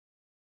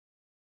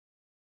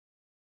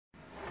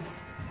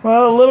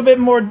Well, a little bit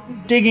more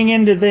digging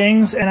into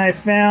things, and I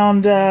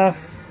found,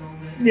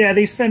 yeah,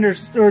 these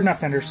fenders, or not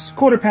fenders,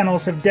 quarter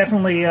panels have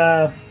definitely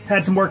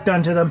had some work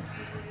done to them.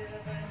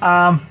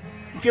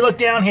 If you look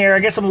down here, I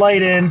get some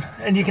light in,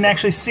 and you can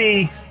actually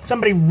see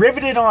somebody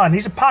riveted on.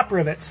 These are pop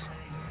rivets,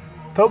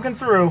 poking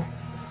through.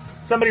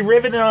 Somebody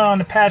riveted on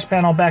the patch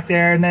panel back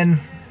there, and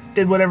then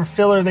did whatever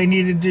filler they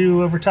needed to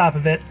do over top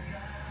of it,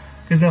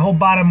 because the whole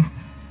bottom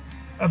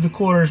of the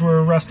quarters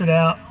were rusted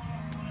out.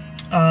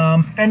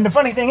 And the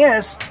funny thing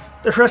is,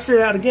 they're rusted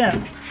out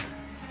again.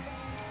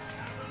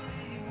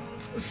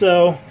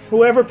 So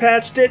whoever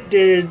patched it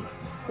did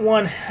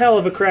one hell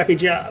of a crappy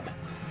job.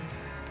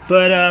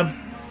 But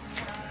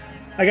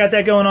I got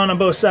that going on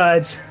both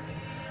sides.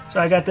 So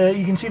I got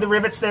you can see the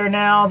rivets there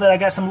now that I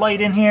got some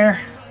light in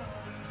here.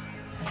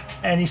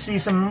 And you see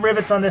some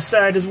rivets on this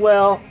side as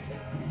well.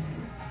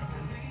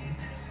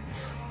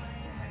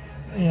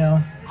 You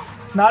know,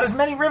 not as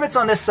many rivets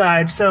on this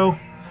side, so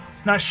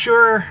not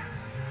sure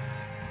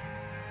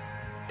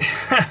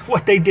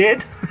what they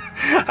did.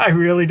 I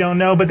really don't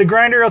know, but the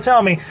grinder will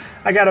tell me.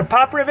 I got a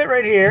pop rivet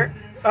right here.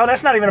 Oh,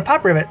 that's not even a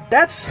pop rivet.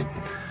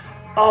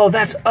 Oh,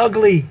 that's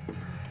ugly.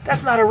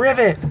 That's not a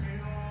rivet.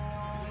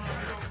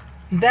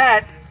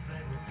 That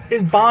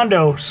is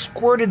Bondo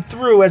squirted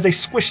through as they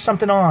squish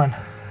something on.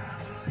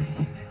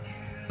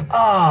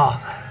 Oh,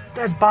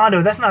 that's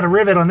Bondo. That's not a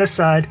rivet on this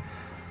side.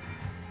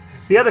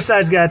 The other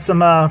side's got some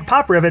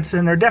pop rivets,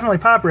 and they're definitely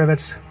pop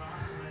rivets.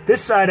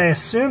 This side, I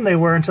assume they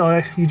were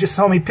until you just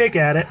saw me pick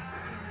at it.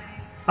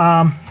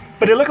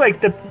 But it looked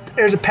like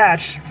there's a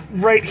patch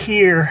right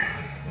here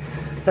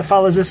that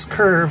follows this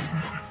curve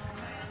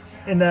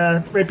in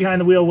right behind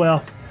the wheel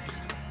well.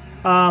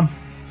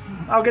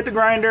 I'll get the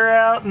grinder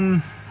out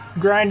and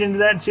grind into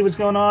that and see what's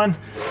going on.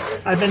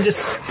 I've been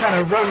just kind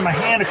of rubbing my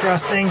hand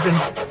across things and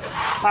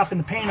popping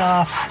the paint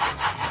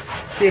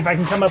off. See if I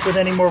can come up with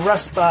any more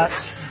rust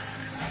spots.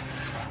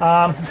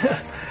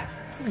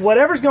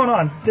 Whatever's going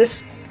on,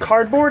 this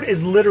cardboard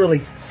is literally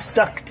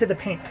stuck to the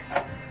paint.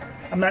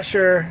 I'm not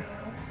sure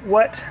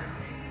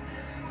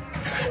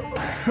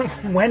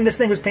when this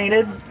thing was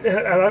painted.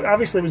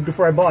 Obviously it was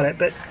before I bought it,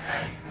 but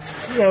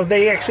you know,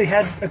 they actually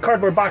had a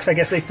cardboard box, I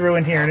guess they threw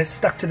in here, and it's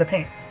stuck to the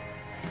paint.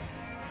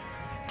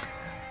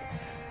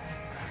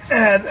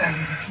 And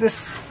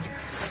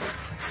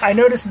I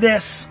noticed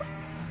this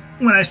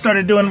when I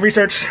started doing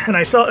research, and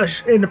I saw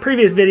in the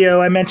previous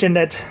video I mentioned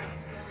that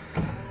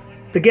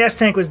the gas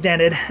tank was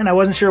dented, and I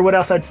wasn't sure what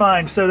else I'd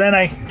find. So then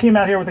I came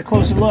out here with a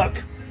closer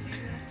look,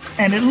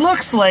 and it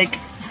looks like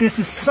this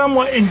is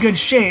somewhat in good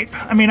shape.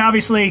 I mean,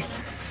 obviously,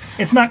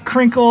 it's not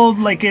crinkled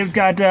like it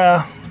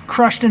got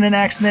crushed in an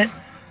accident,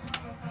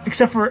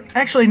 except for,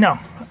 actually, no.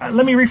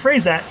 Let me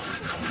rephrase that.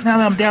 Now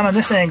that I'm down on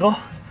this angle,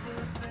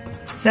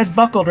 that's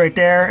buckled right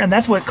there, and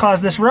that's what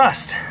caused this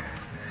rust.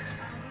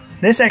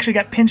 This actually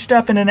got pinched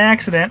up in an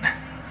accident,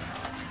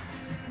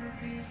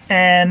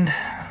 and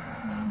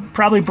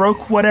probably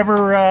broke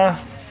whatever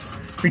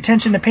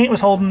retention the paint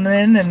was holding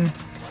in, and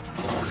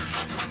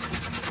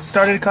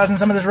started causing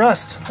some of this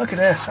rust. Look at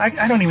this. I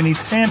don't even need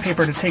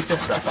sandpaper to take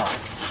this stuff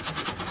off.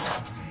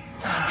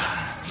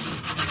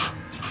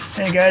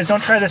 Hey guys,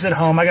 don't try this at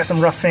home. I got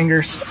some rough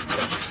fingers.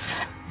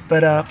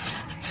 But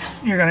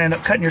you're going to end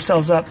up cutting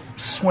yourselves up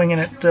swinging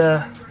at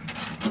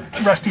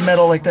rusty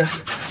metal like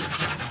this.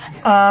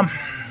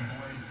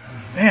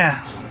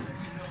 Yeah.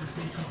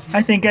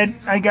 I think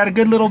I got a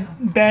good little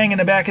bang in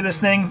the back of this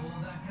thing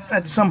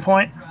at some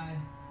point.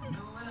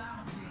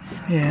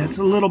 Yeah, it's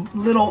a little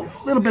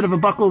bit of a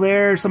buckle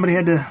there. Somebody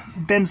had to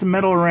bend some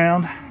metal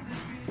around.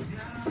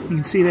 You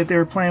can see that they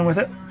were playing with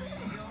it.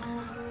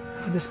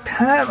 This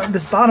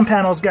bottom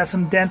panel's got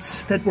some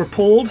dents that were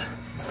pulled.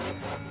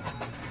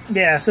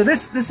 Yeah, so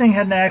this thing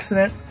had an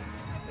accident.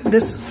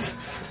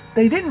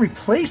 They didn't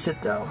replace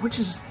it though, which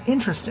is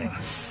interesting.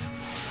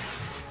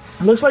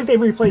 It looks like they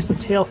replaced the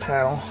tail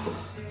panel,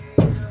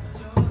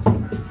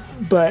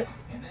 but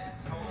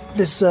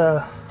this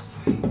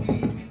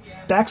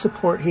back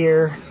support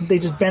here, they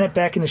just bent it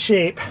back into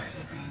shape.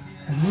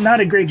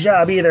 Not a great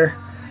job either.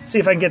 See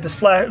if I can get this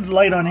flat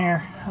light on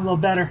here a little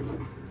better.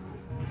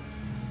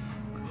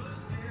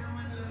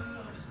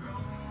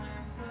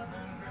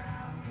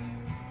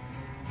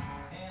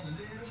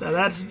 So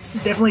that's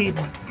definitely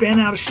bent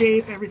out of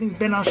shape. Everything's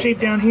bent out of shape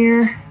down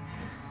here.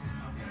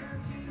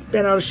 It's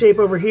bent out of shape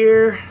over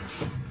here.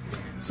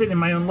 Sitting in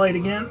my own light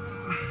again.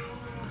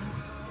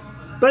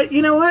 But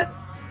you know what?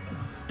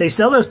 They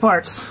sell those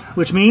parts,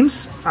 which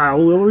means I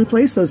will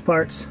replace those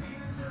parts.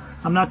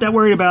 I'm not that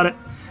worried about it.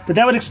 But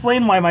that would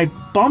explain why my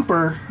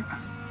bumper,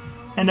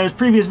 and those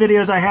previous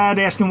videos I had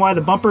asking why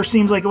the bumper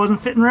seems like it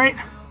wasn't fitting right.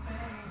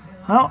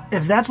 Well,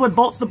 if that's what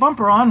bolts the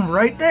bumper on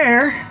right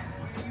there,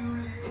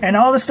 and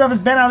all this stuff is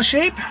bent out of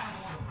shape,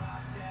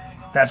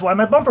 that's why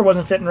my bumper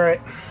wasn't fitting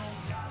right.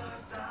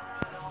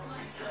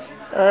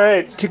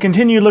 Alright, to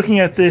continue looking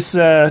at this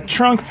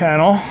trunk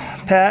panel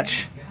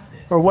patch,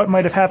 or what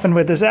might have happened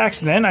with this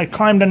accident, I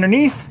climbed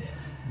underneath,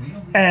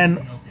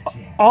 and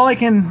all I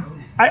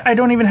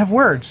don't even have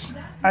words.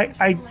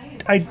 I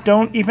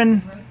don't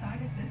even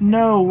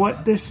know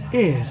what this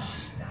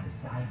is.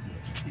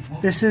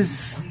 This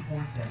is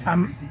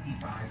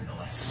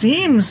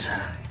seems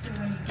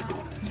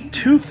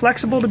too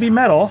flexible to be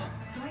metal,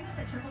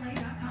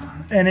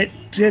 and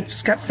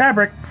it's got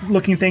fabric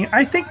looking thing.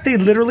 I think they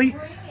literally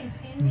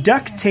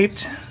duct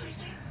taped.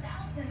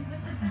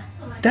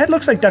 That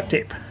looks like duct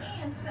tape.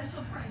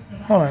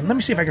 Hold on, let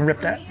me see if I can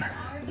rip that.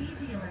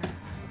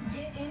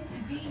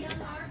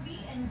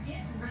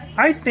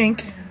 I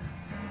think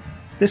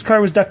this car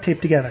was duct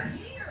taped together.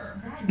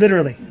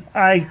 Literally.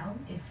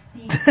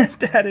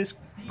 That is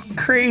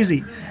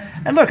crazy.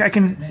 And look, I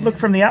can look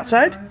from the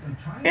outside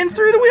and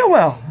through the wheel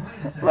well.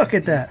 Look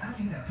at that.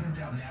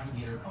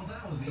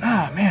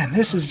 Oh man,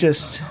 this is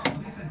just...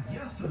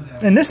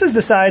 And this is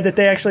the side that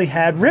they actually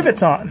had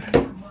rivets on.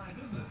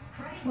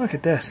 Look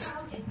at this.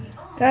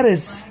 That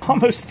is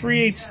almost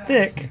 3/8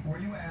 thick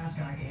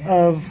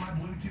of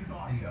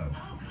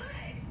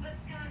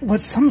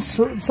what's some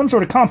sort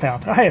of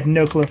compound. I have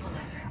no clue.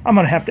 I'm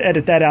gonna have to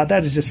edit that out.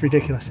 That is just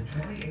ridiculous.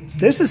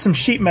 This is some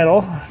sheet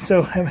metal,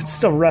 so it's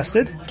still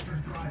rusted.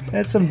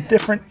 That's some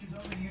different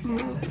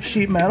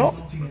sheet metal.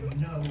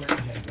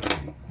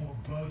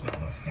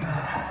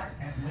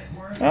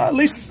 At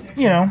least,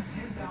 you know,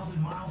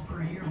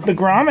 the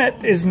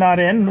grommet is not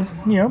in,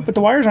 you know, but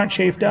the wires aren't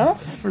chafed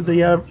off for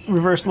the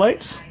reverse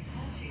lights.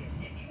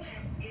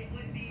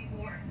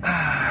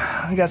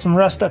 We got some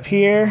rust up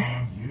here.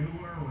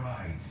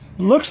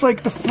 Looks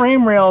like the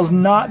frame rail is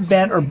not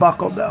bent or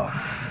buckled though.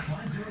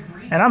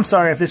 And I'm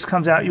sorry if this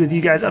comes out with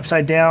you guys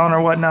upside down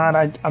or whatnot.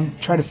 I'm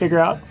trying to figure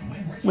out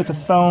with a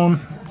phone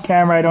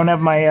camera. I don't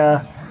have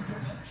my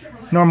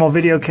normal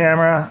video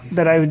camera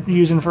that I'm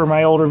using for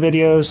my older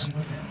videos.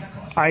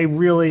 I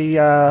really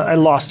I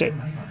lost it.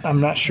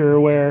 I'm not sure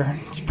where.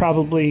 It's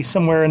probably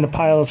somewhere in the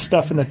pile of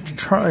stuff in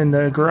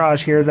the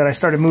garage here that I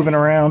started moving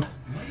around.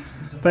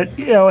 But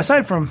you know,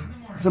 aside from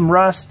some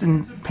rust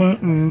and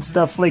paint and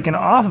stuff flaking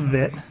off of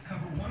it,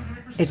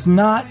 it's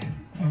not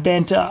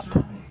bent up.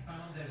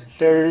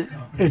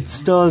 It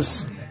still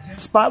has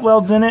spot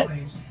welds in it.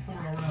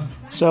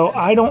 So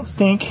I don't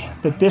think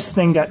that this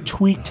thing got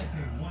tweaked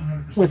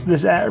with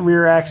this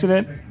rear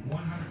accident.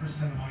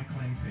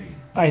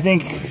 I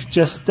think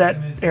just that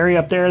area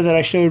up there that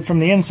I showed from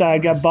the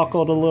inside got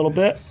buckled a little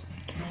bit.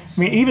 I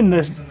mean, even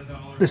this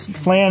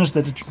flange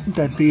that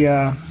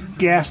the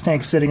gas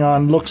tank's sitting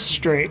on looks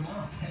straight.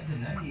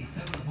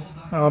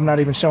 Oh, I'm not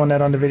even showing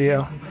that on the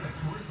video.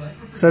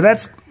 So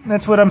that's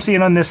what I'm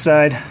seeing on this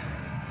side.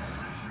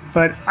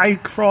 But I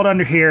crawled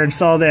under here and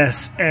saw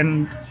this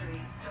and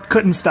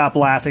couldn't stop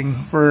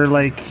laughing for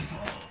like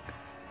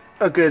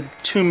a good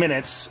 2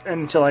 minutes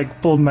until I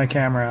pulled my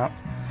camera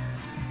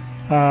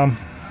out.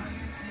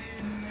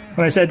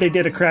 When I said they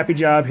did a crappy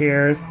job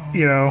here,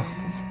 you know,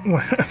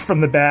 from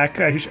the back,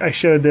 I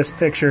showed this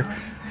picture.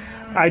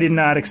 I did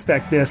not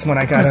expect this when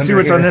I got under here. Let's see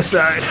what's on this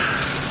side.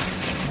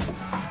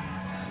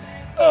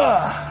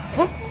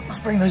 Let's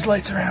bring those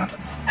lights around.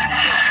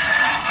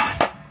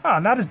 Oh,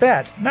 not as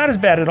bad. Not as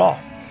bad at all.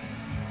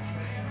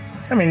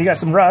 I mean, you got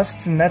some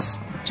rust, and that's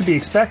to be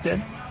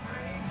expected.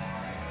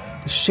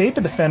 The shape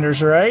of the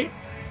fender's right,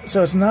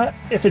 so it's not...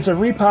 If it's a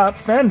repop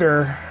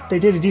fender, they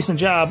did a decent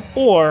job,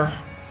 or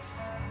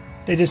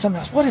they did something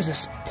else. What is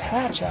this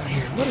patch out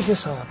here? What is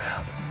this all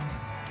about?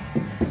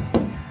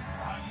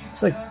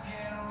 It's like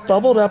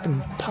bubbled up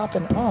and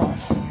popping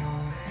off.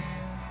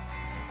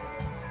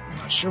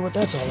 Not sure what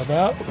that's all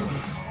about.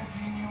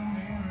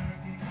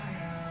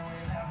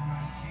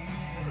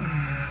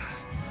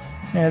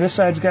 Yeah, this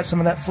side's got some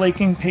of that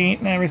flaking paint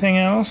and everything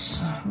else.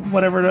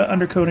 Whatever the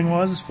undercoating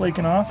was is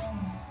flaking off.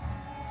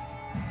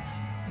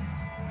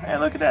 Hey,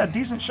 look at that.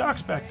 Decent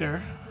shocks back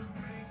there.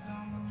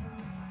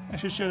 I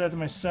should show that to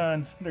my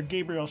son. They're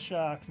Gabriel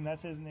shocks, and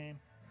that's his name.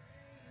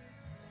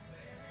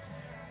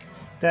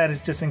 That is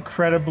just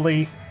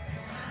incredibly...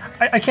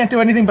 I can't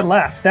do anything but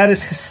laugh. That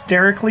is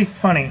hysterically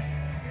funny.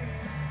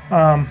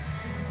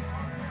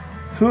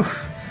 Who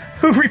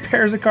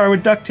repairs a car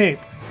with duct tape?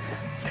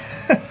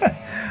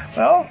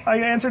 Well, I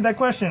answered that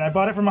question. I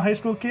bought it from a high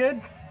school kid.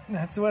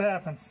 That's what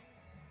happens.